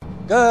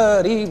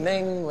Good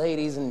evening,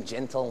 ladies and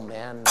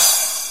gentlemen.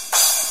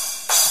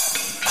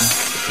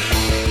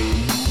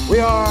 We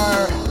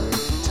are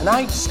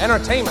tonight's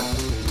entertainment.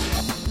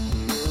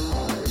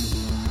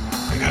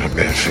 I got a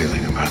bad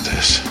feeling about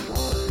this.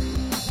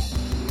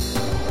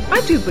 I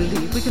do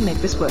believe we can make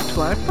this work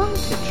to our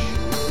advantage.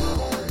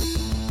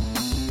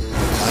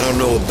 I don't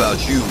know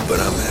about you, but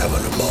I'm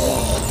having a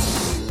ball.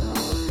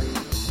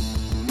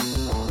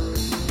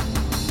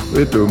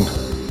 We're doomed.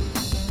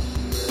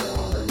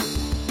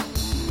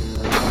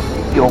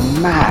 You're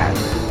mad.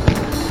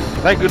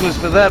 Thank goodness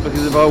for that,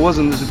 because if I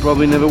wasn't, this would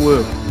probably never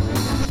work.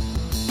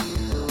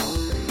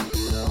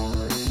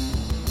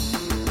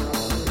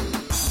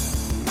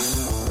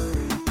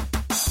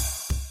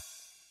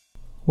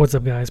 What's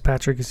up, guys?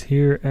 Patrick is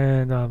here,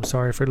 and I'm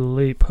sorry for the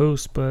late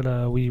post,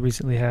 but we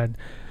recently had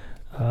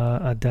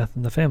a death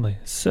in the family.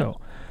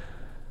 So,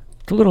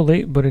 it's a little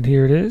late, but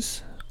here it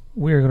is.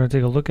 We're going to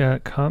take a look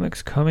at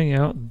comics coming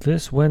out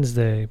this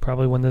Wednesday,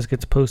 probably when this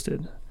gets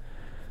posted.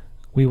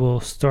 We will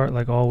start,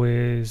 like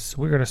always,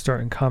 we're going to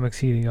start in Comics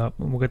Heating Up,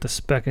 and we'll get the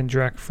Spec and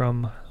Drek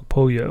from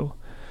Poyo.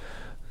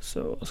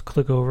 So let's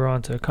click over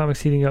onto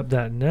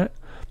comicsheatingup.net,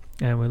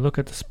 and we look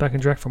at the Spec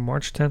and Drek from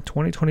March 10th,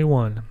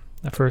 2021.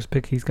 The first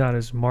pick he's got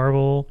is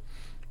Marvel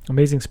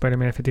Amazing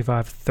Spider-Man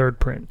 55 third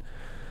print.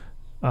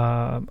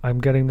 I'm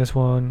getting this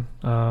one.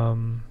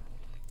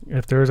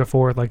 If there is a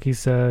fourth, like he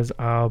says,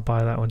 I'll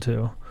buy that one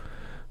too.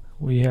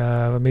 We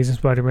have Amazing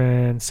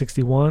Spider-Man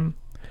 61.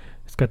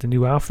 It's got the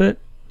new outfit.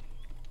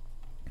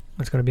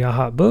 It's going to be a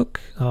hot book.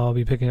 I'll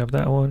be picking up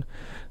that one.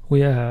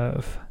 We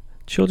have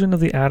Children of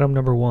the Atom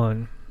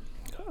 #1.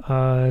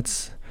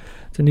 It's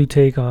a new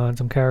take on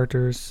some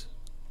characters.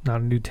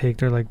 Not a new take.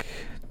 They're like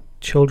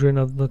children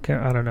of the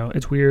I don't know.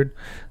 It's weird.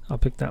 I'll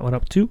pick that one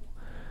up too.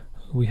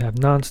 We have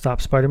Nonstop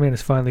Spider-Man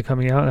is finally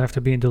coming out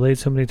after being delayed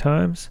so many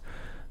times.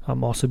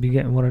 I'll also be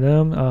getting one of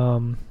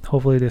them.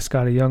 Hopefully the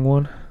Scotty Young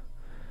one.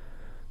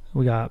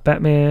 We got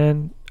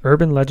Batman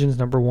Urban Legends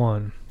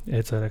 #1.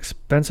 It's an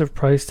expensive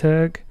price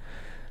tag,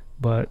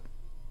 but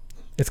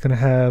it's going to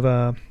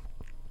have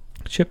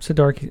Chip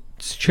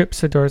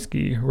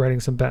Zdarsky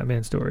writing some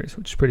Batman stories,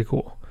 which is pretty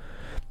cool.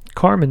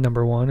 Carmen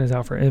 #1 is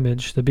out for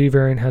Image. The B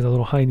variant has a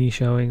little high knee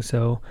showing,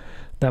 so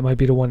that might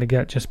be the one to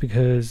get just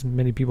because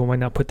many people might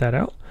not put that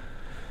out.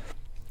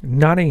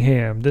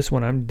 Nottingham, this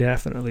one I'm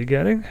definitely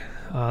getting.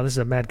 This is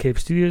a Mad Cape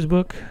Studios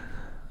book.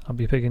 I'll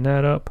be picking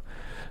that up.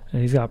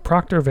 And he's got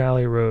Proctor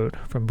Valley Road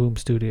from Boom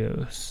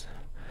Studios.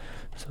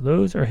 So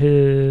those are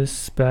his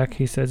spec.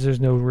 He says there's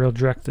no real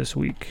Drek this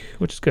week,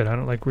 which is good. I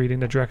don't like reading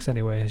the Dreks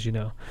anyway, as you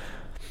know.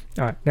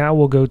 All right, now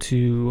we'll go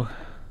to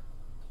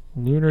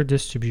Lunar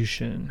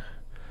Distribution.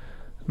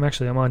 I'm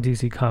on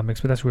DC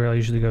Comics, but that's where I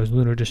usually go, is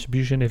Lunar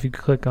Distribution. If you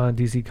click on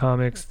DC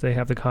Comics, they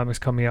have the comics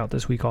coming out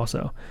this week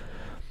also.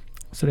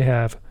 So they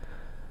have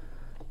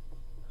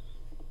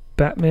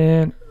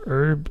Batman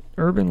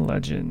Urban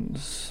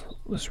Legends.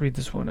 Let's read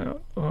this one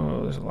out.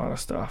 Oh, there's a lot of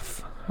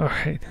stuff. All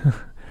right.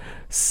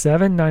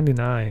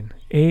 $7.99,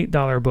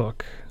 $8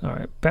 book. All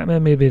right.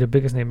 Batman may be the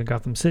biggest name in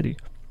Gotham City,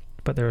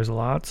 but there is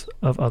lots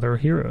of other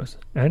heroes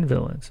and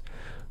villains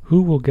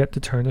who will get to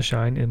turn the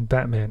shine in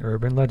Batman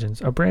Urban Legends,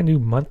 a brand new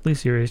monthly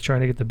series trying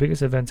to get the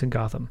biggest events in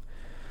Gotham,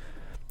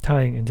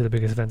 tying into the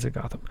biggest events in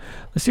Gotham.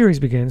 The series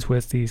begins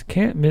with these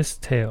can't-miss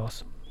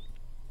tales.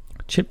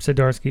 Chip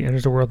Zdarsky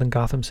enters the world in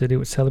Gotham City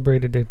with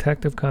celebrated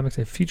Detective Comics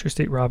and Future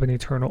State Robin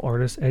Eternal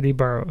artist Eddie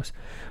Burrows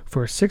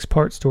for a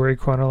 6-part story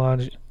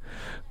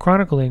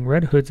chronicling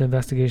Red Hood's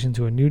investigation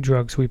to a new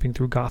drug sweeping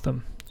through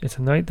Gotham. It's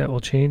a night that will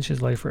change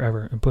his life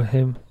forever and put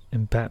him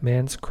in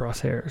Batman's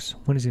crosshairs.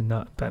 When is he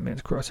not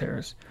Batman's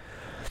crosshairs?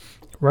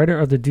 Writer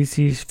of the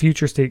DC's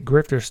Future State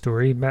Grifter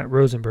story, Matt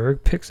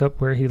Rosenberg, picks up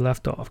where he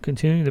left off,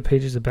 continuing the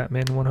pages of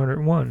Batman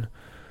 101.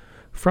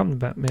 From the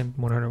Batman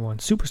 101,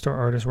 superstar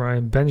artist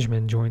Ryan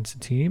Benjamin joins the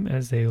team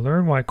as they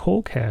learn why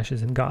Cole Cash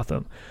is in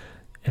Gotham,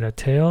 in a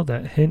tale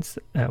that hints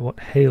at what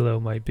Halo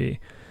might be.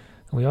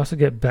 And we also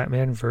get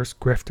Batman vs.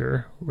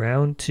 Grifter,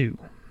 Round 2.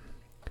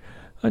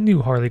 A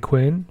new Harley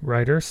Quinn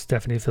writer,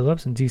 Stephanie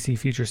Phillips, and DC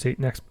Future State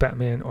Next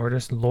Batman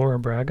artist Laura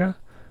Braga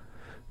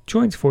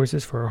joins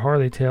forces for a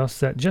Harley tale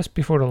set just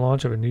before the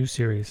launch of a new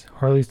series.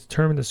 Harley's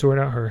determined to sort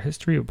out her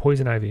history of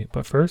Poison Ivy,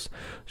 but first,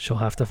 she'll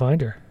have to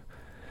find her.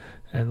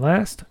 And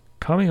last,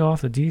 coming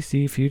off the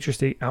DC Future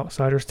State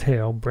Outsider's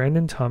tale,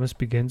 Brandon Thomas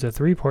begins a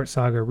 3-part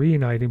saga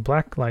reuniting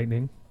Black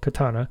Lightning,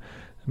 Katana,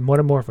 and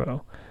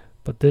Metamorpho.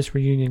 But this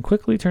reunion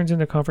quickly turns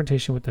into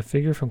confrontation with the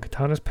figure from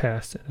Katana's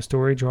past in a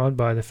story drawn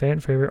by the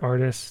fan-favorite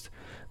artist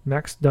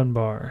Max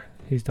Dunbar.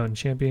 He's done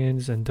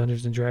Champions and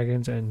Dungeons &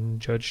 Dragons and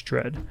Judge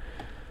Dredd.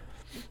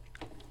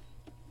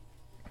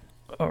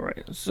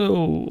 Alright,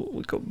 so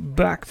we go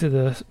back to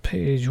the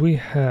page. We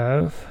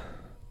have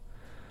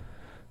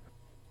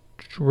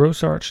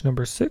Rosarch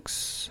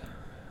 #6.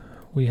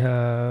 We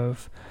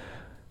have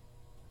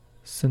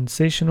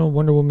Sensational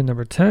Wonder Woman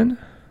 #10.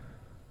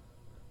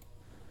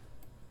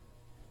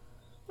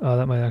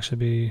 That might actually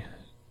be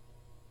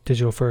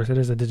digital first. It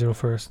is a digital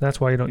first. That's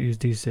why you don't use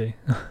DC.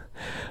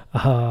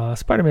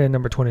 Spider-Man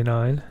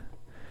 #29.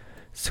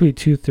 Sweet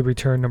Tooth to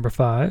Return number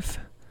 5.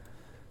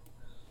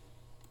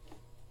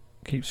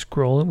 Keep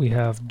scrolling. We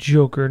have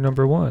Joker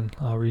number 1.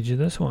 I'll read you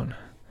this one.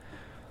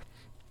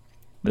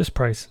 This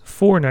price,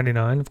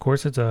 $4.99. Of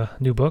course, it's a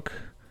new book.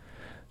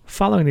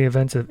 Following the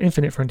events of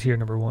Infinite Frontier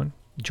number 1,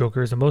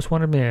 Joker is the most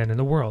wanted man in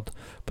the world,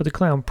 but the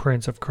clown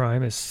prince of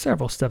crime is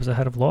several steps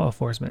ahead of law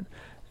enforcement,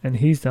 and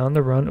he's on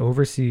the run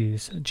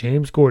overseas.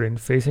 James Gordon,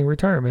 facing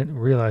retirement,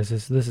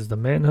 realizes this is the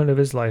manhunt of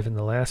his life and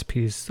the last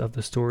piece of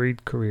the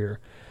storied career.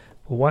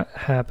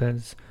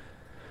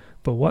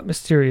 But what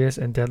mysterious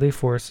and deadly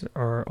forces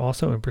are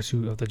also in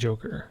pursuit of the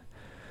Joker?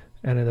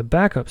 And in the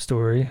backup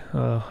story,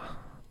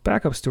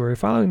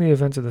 following the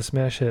events of the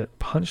smash hit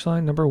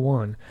Punchline number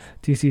 1,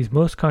 DC's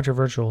most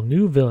controversial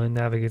new villain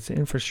navigates the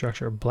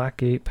infrastructure of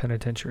Blackgate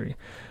Penitentiary.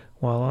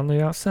 While on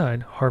the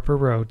outside, Harper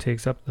Row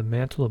takes up the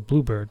mantle of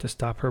Bluebird to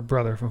stop her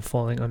brother from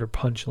falling under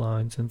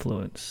Punchline's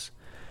influence.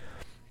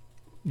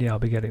 Yeah, I'll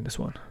be getting this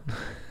one.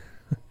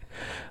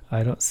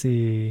 I don't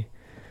see...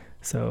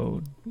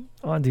 So,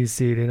 on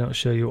DC, they don't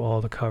show you all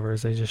the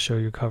covers. They just show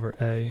you cover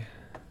A.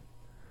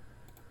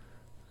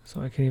 So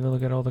I can't even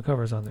look at all the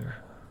covers on there.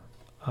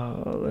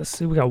 Let's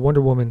see. We got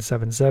Wonder Woman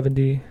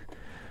 770.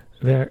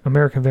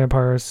 American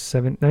Vampires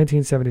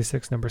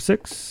 1976 number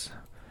 6.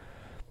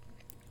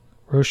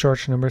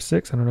 Rorschach number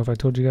 6. I don't know if I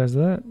told you guys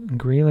that.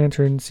 Green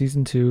Lantern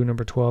season 2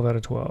 number 12 out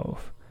of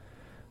 12.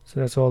 So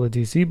that's all the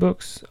DC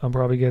books. I'm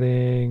probably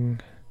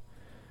getting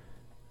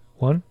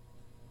one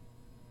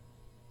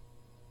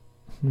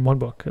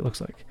book, it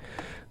looks like.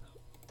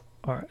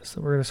 Alright,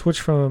 so we're going to switch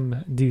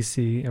from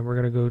DC and we're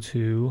going to go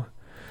to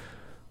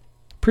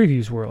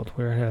Previews World,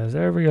 where it has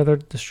every other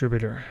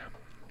distributor.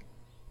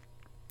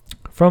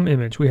 From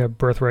Image, we have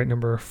Birthright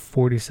number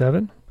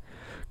 47,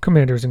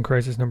 Commanders in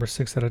Crisis number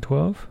 6 out of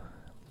 12,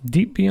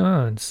 Deep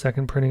Beyond,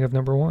 second printing of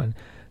number 1,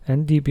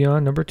 and Deep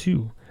Beyond number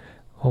 2,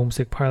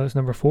 Homesick Pilots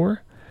number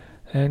 4,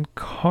 and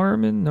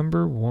Carmen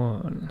number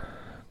 1.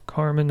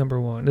 Carmen number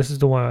 1. This is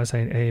the one I was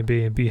saying A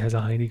and B has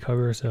a Heine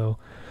cover. So,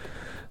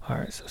 all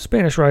right. So,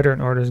 Spanish writer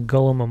and artist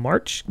Guillaume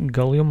March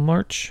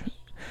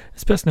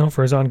is best known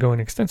for his ongoing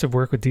extensive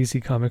work with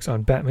DC Comics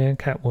on Batman,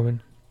 Catwoman,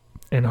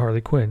 and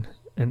Harley Quinn,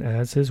 and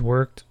as his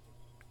worked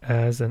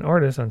as an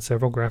artist on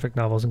several graphic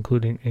novels,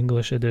 including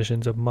English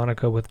editions of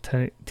Monica with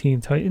Teen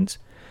Titans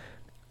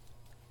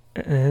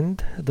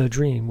and The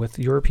Dream with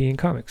European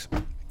Comics.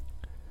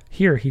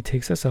 Here, he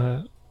takes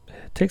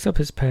up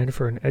his pen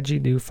for an edgy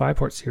new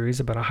 5-part series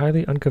about a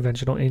highly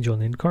unconventional angel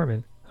named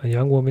Carmen, a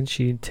young woman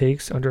she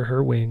takes under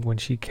her wing when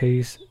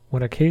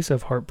a case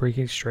of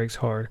heartbreaking strikes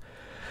hard.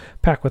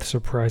 Packed with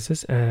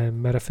surprises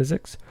and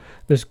metaphysics,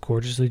 this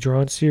gorgeously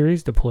drawn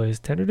series deploys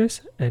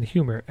tenderness and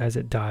humor as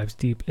it dives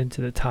deep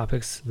into the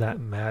topics that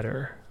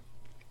matter.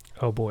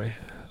 Oh boy,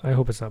 I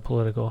hope it's not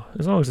political.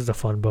 As long as it's a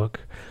fun book,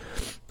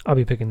 I'll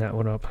be picking that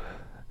one up.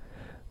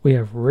 We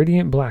have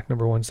Radiant Black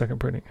number 1 second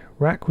printing,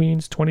 Rat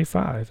Queens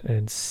 25,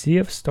 and Sea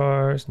of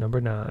Stars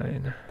number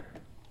 9.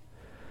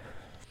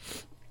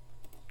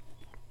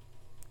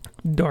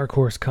 Dark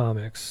Horse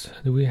Comics.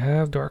 Do we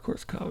have Dark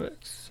Horse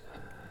Comics?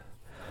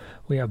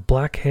 We have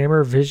Black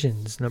Hammer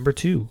Visions number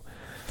 2.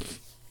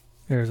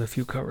 There's a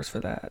few covers for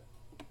that.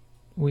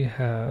 We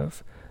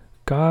have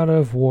God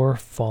of War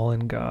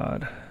Fallen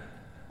God.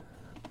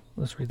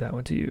 Let's read that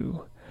one to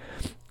you.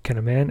 Can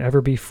a man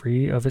ever be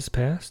free of his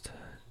past?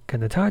 Can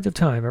the tides of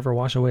time ever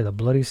wash away the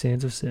bloody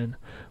sands of sin?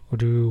 Or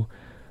do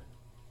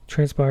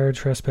transpired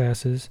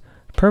trespasses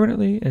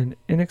permanently and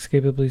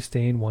inexcapably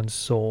stain one's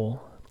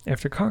soul?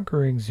 After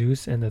conquering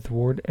Zeus and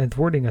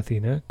thwarting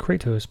Athena,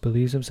 Kratos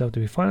believes himself to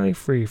be finally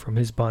free from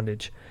his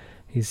bondage.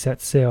 He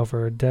sets sail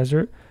for a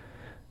desert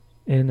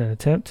in an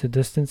attempt to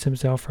distance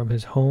himself from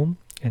his home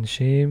and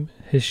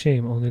his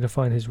shame, only to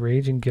find his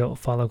rage and guilt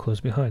follow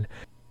close behind.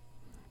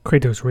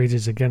 Kratos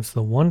rages against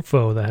the one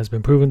foe that has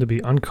been proven to be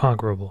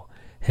unconquerable,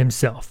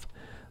 himself.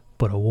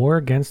 But a war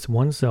against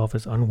oneself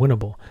is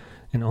unwinnable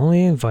and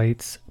only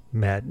invites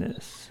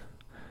madness.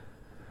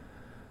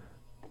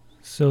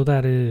 So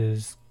that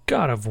is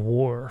God of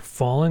War,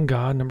 Fallen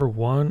God, number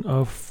 1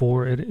 of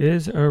 4. It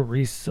is a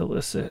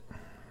resolicit.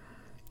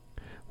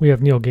 We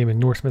have Neil Gaiman,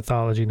 Norse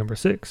Mythology, number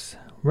 6.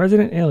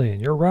 Resident Alien,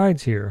 Your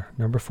Ride's Here,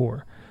 number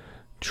 4.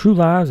 True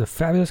Lives of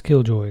Fabulous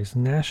Killjoys,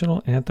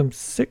 National Anthem,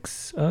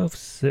 6 of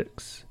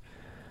 6.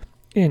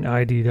 In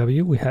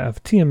IDW, we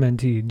have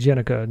TMNT,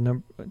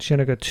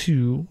 Jenica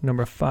 2,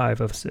 number 5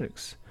 of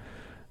 6.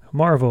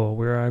 Marvel,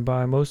 where I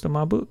buy most of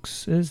my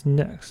books, is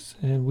next.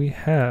 And we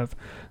have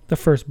the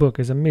first book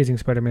is Amazing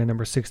Spider-Man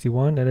number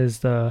 61. That is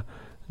the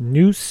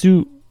new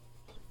suit.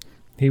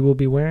 He will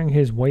be wearing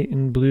his white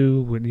and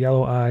blue with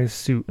yellow eyes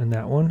suit in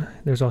that one.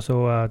 There's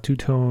also a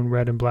two-tone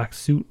red and black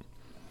suit.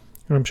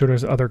 And I'm sure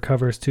there's other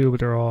covers too, but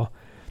they're all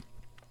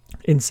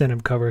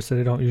incentive covers, so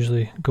they don't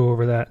usually go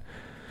over that.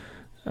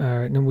 All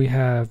right, and then we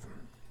have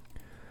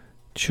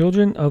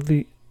Children of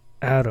the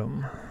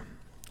Atom.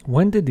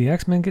 When did the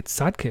X-Men get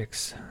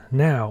sidekicks?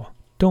 Now.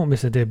 Don't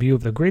miss a debut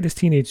of the greatest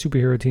teenage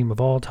superhero team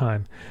of all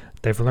time.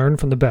 They've learned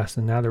from the best,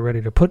 and now they're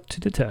ready to put to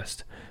the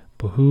test.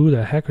 But who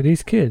the heck are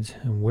these kids,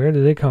 and where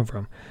do they come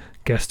from?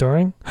 Guest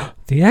starring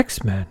the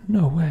X-Men.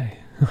 No way.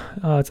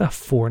 It's a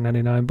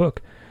 $4.99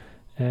 book.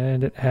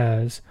 And it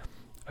has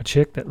a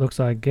chick that looks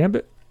like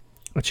Gambit,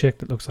 a chick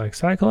that looks like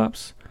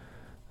Cyclops,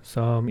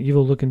 some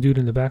evil-looking dude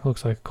in the back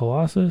looks like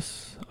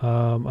Colossus,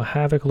 a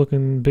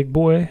Havoc-looking big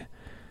boy,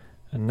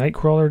 a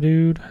Nightcrawler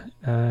dude,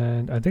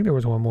 and I think there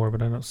was one more,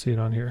 but I don't see it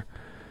on here.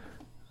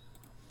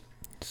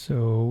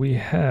 So we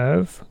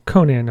have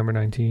Conan number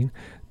 19,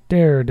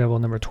 Daredevil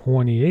number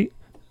 28,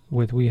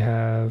 we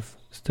have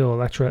still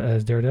Elektra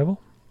as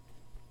Daredevil.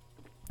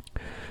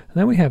 And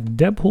then we have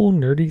Deadpool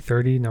Nerdy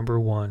 30 number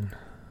 1.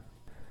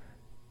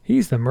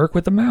 He's the merc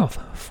with the mouth,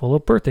 full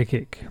of birthday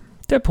cake.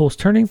 Deadpool's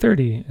turning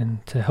 30,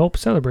 and to help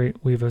celebrate,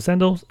 we've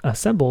assembled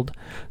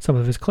some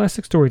of his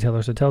classic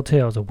storytellers to tell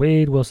tales of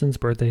Wade Wilson's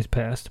birthdays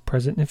past,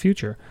 present, and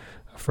future.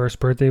 A first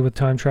birthday with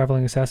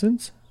time-traveling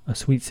assassins, a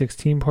sweet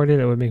 16 party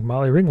that would make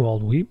Molly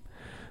Ringwald weep,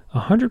 a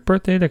 100th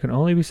birthday that can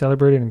only be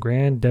celebrated in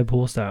grand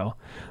Deadpool style.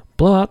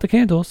 Blow out the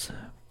candles,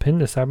 pin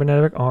the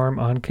cybernetic arm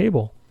on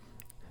Cable,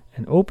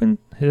 and open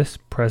this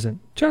present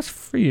just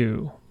for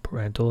you.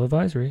 Parental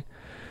advisory.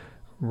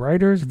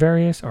 Writers,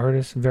 various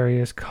artists,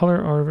 various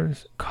color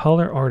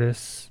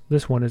artists.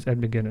 This one is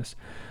Ed McGuinness.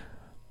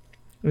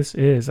 This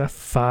is a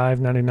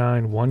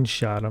 $5.99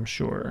 one-shot, I'm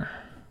sure.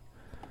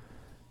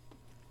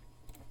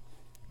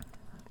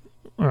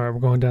 All right, we're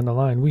going down the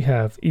line. We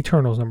have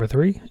Eternals number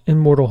 3,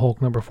 Immortal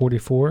Hulk number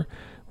 44.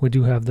 We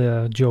do have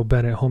the Joe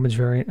Bennett homage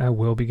variant. I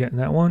will be getting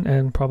that one,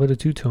 and probably the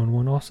two-tone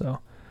one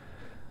also.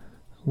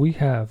 We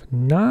have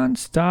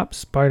Non-Stop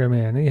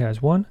Spider-Man. He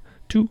has 1,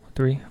 2,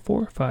 3,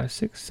 4, 5,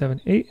 6,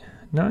 7, 8,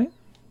 9.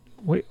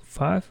 Wait,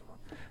 5,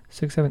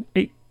 6, 7,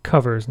 8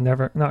 covers.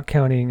 Not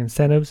counting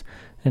incentives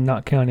and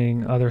not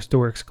counting other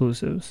store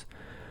exclusives.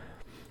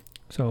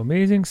 So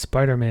Amazing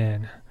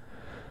Spider-Man.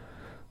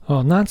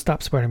 Oh,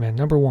 Non-Stop Spider-Man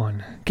number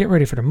 1. Get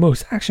ready for the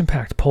most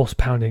action-packed,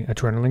 pulse-pounding,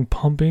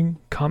 adrenaline-pumping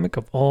comic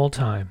of all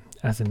time.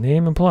 As the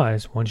name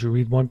implies, once you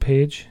read one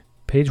page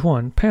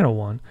 1, panel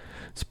 1,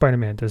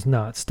 Spider-Man does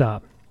not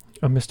stop.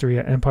 A mystery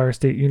at Empire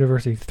State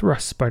University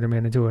thrusts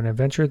Spider-Man into an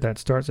adventure that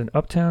starts in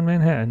Uptown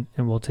Manhattan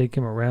and will take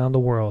him around the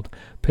world,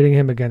 pitting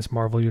him against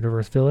Marvel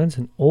Universe villains,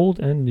 and old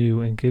and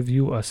new, and give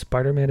you a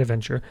Spider-Man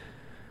adventure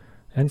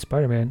and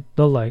Spider-Man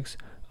the likes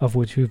of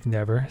which you've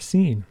never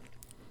seen.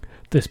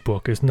 This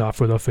book is not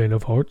for the faint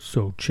of heart,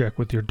 so check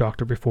with your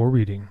doctor before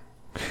reading.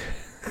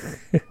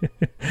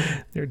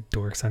 They're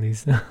dorks on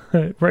these.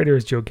 Writer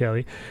is Joe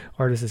Kelly.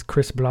 Artist is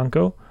Chris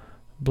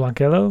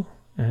Blancello,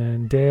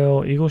 and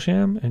Dale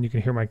Eaglesham, and you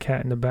can hear my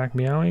cat in the back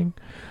meowing.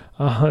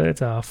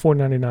 It's a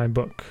 $4.99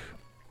 book.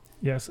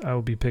 Yes, I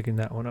will be picking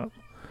that one up.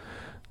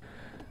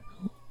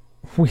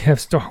 We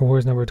have Star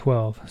Wars number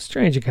 12,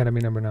 Strange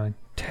Academy number 9,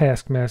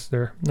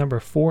 Taskmaster number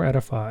 4 out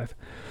of 5,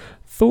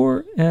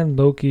 Thor and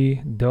Loki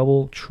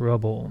Double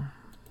Trouble.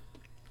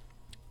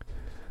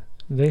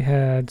 They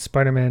had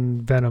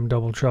Spider-Man Venom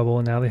Double Trouble,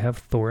 and now they have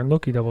Thor and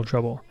Loki Double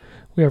Trouble.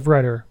 We have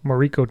writer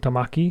Mariko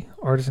Tamaki.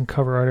 Artist and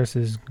cover artist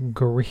is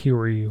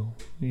Gorihiro.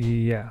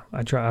 Yeah,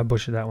 I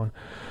butchered that one.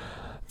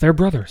 They're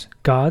brothers,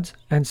 gods,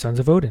 and sons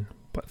of Odin.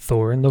 But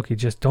Thor and Loki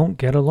just don't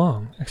get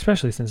along,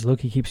 especially since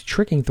Loki keeps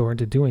tricking Thor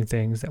into doing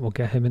things that will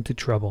get him into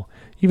trouble.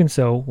 Even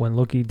so, when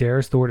Loki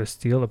dares Thor to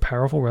steal a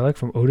powerful relic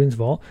from Odin's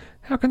vault,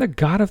 how can the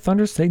God of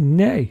Thunder say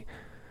nay?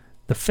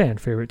 The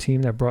fan-favorite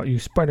team that brought you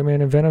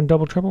Spider-Man and Venom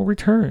Double Trouble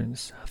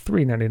returns.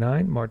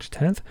 $3.99, March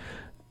 10th.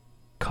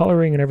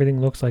 Coloring and everything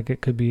looks like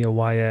it could be a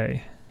YA.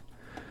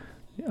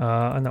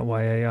 Not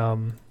YA,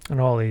 an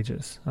all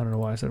ages. I don't know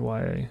why I said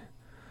YA.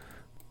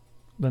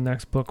 The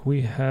next book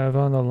we have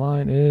on the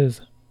line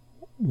is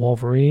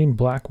Wolverine,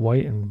 Black,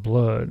 White, and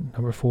Blood,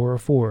 number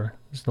 404.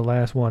 This is the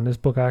last one. This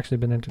book I've actually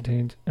been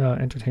entertained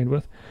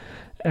with.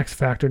 X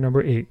Factor,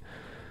 number 8.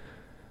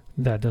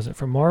 That does it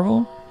for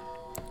Marvel.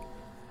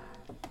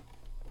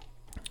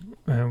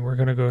 And we're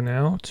going to go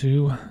now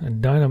to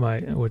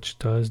Dynamite, which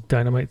does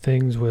Dynamite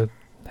things with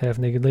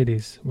half-naked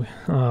ladies.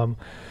 Yeah,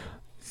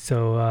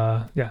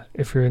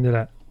 if you're into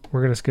that,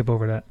 we're going to skip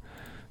over that.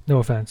 No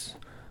offense.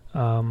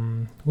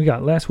 We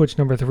got Last Witch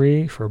number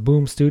 3 for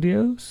Boom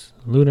Studios,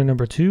 Luna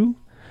number 2,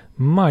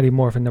 Mighty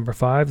Morphin number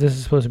 5. This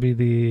is supposed to be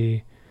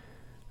the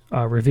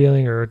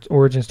revealing or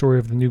origin story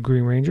of the new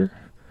Green Ranger.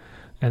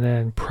 And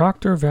then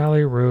Proctor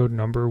Valley Road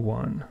number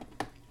 1.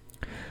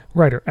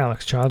 Writer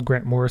Alex Child,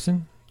 Grant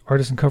Morrison.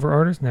 Artist and cover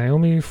artist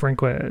Naomi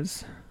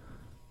Franquez.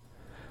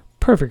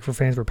 Perfect for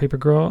fans for Paper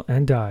Girl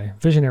and Die.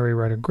 Visionary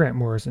writer Grant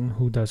Morrison,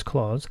 who does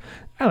Claws.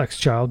 Alex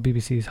Child,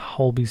 BBC's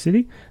Holby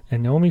City.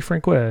 And Naomi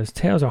Franquez,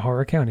 Tales of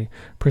Horror County,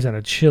 present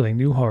a chilling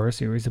new horror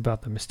series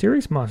about the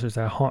mysterious monsters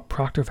that haunt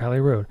Proctor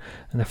Valley Road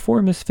and the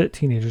 4 misfit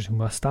teenagers who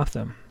must stop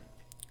them.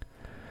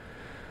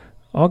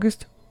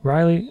 August,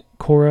 Riley,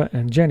 Cora,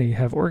 and Jenny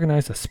have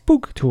organized a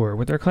spook tour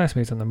with their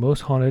classmates on the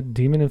most haunted,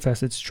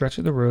 demon-infested stretch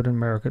of the road in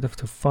America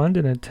to fund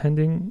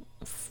attending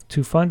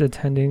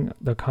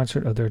the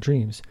concert of their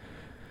dreams.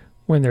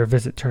 When their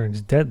visit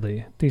turns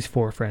deadly, these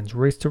 4 friends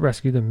race to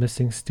rescue the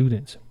missing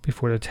students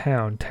before the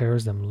town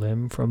tears them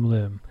limb from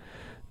limb.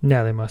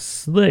 Now they must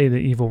slay the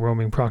evil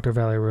roaming Proctor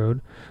Valley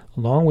Road,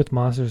 along with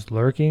monsters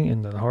lurking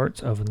in the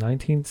hearts of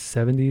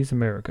 1970s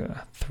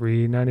America.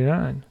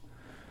 $3.99.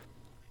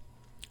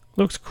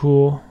 Looks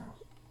cool.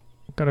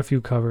 Got a few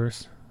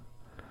covers.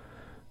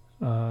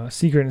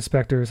 Secret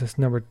Inspectors, that's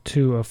number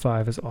 2 of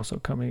 5, is also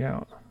coming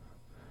out.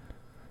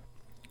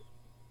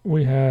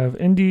 We have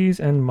indies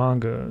and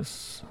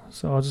mangas.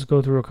 So I'll just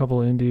go through a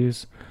couple of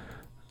indies.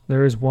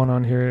 There is one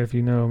on here, if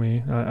you know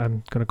me,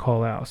 I'm going to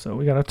call out. So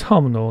we got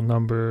Autumnal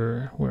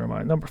number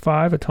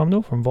 5,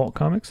 Autumnal from Vault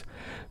Comics.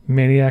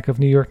 Maniac of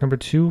New York number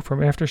 2 from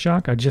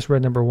Aftershock. I just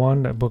read number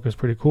 1. That book is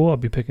pretty cool. I'll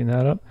be picking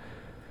that up.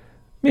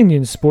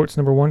 Minions Sports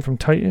number 1 from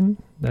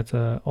Titan. That's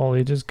a all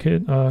ages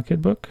kid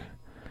book.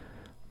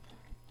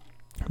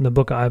 The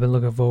book I've been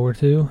looking forward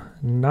to.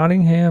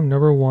 Nottingham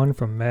number 1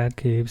 from Mad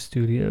Cave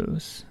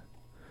Studios.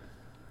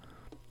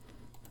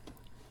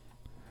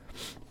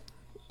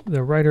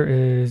 The writer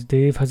is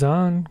Dave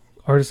Hazan.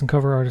 Artist and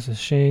cover artist is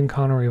Shane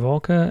Connery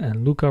Volka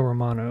and Luca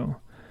Romano.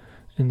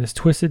 In this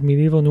twisted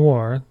medieval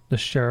noir, the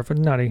sheriff of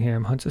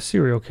Nottingham hunts a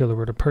serial killer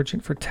with a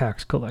penchant for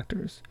tax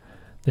collectors.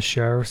 The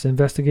sheriff's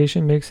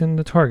investigation makes him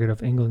the target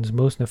of England's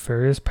most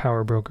nefarious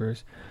power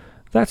brokers.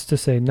 That's to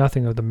say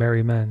nothing of the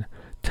merry men,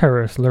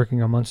 terrorists lurking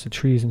amongst the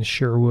trees in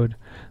Sherwood,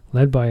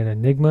 led by an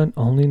enigma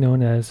only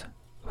known as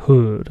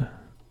Hood.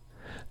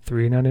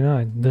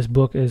 $3.99. This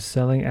book is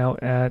selling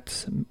out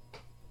at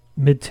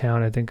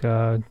Midtown, I think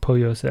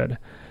Poyo said.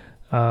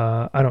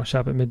 I don't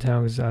shop at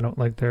Midtown because I don't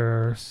like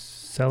their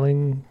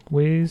selling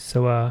ways.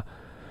 So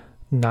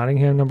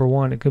Nottingham number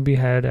 1, it could be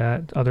had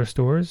at other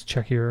stores.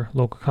 Check your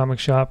local comic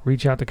shop.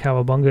 Reach out to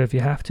Cowabunga if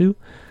you have to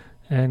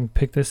and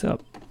pick this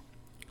up.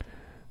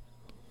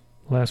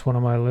 Last one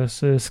on my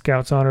list is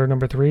Scouts Honor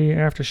number 3,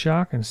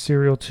 Aftershock, and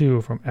Serial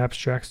 2 from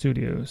Abstract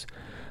Studios.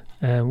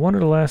 And one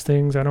of the last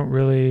things,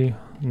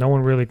 no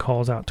one really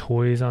calls out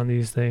toys on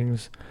these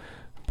things,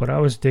 but I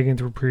was digging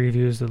through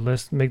previews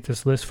to make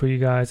this list for you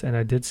guys, and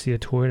I did see a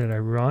toy that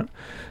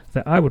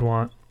I would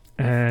want,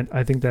 and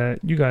I think that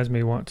you guys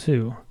may want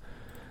too.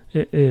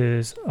 It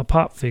is a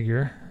pop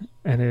figure,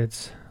 and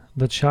it's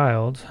the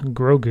child,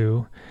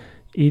 Grogu,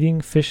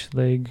 eating fish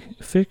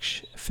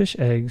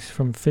eggs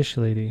from Fish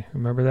Lady.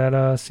 Remember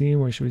that scene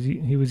where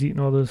he was eating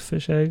all those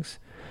fish eggs?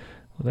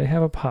 Well, they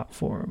have a pop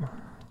for him.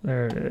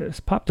 There it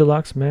is. Pop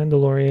Deluxe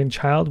Mandalorian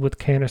Child with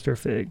Canister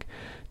Fig.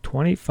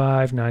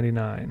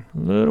 $25.99. A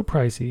little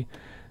pricey,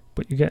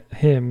 but you get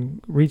him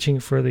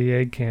reaching for the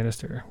egg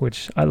canister,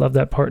 which I love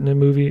that part in the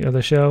movie of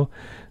the show.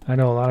 I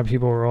know a lot of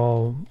people were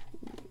all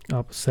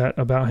upset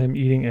about him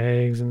eating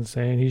eggs and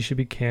saying he should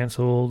be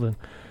canceled. And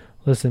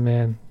listen,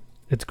 man,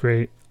 it's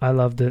great. I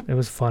loved it. It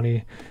was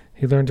funny.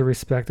 He learned to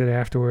respect it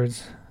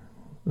afterwards.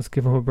 Let's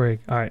give him a break.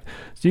 All right.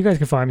 So you guys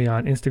can find me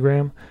on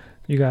Instagram.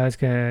 You guys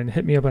can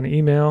hit me up on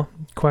email,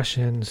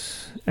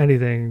 questions,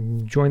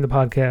 anything. Join the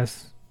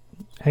podcast.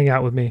 Hang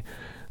out with me.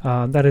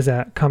 That is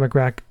at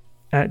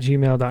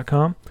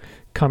comicrack@gmail.com.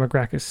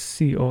 Comicrack is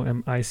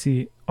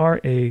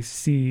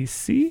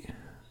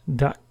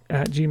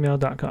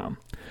comicracc@gmail.com.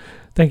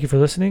 Thank you for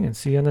listening, and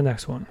see you on the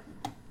next one.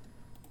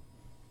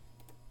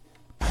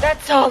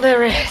 That's all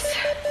there is.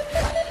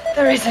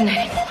 There isn't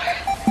any more.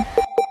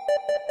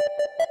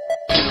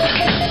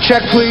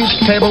 Check, please.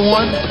 Table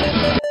 1.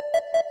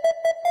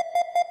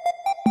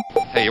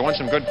 Hey, you want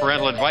some good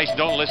parental advice?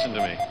 Don't listen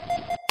to me.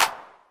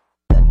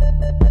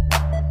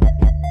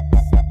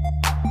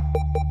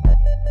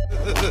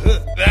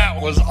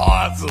 That was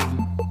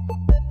awesome.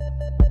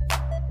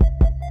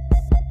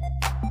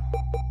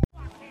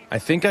 I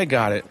think I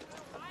got it,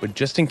 but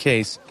just in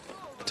case,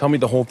 tell me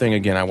the whole thing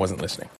again. I wasn't listening.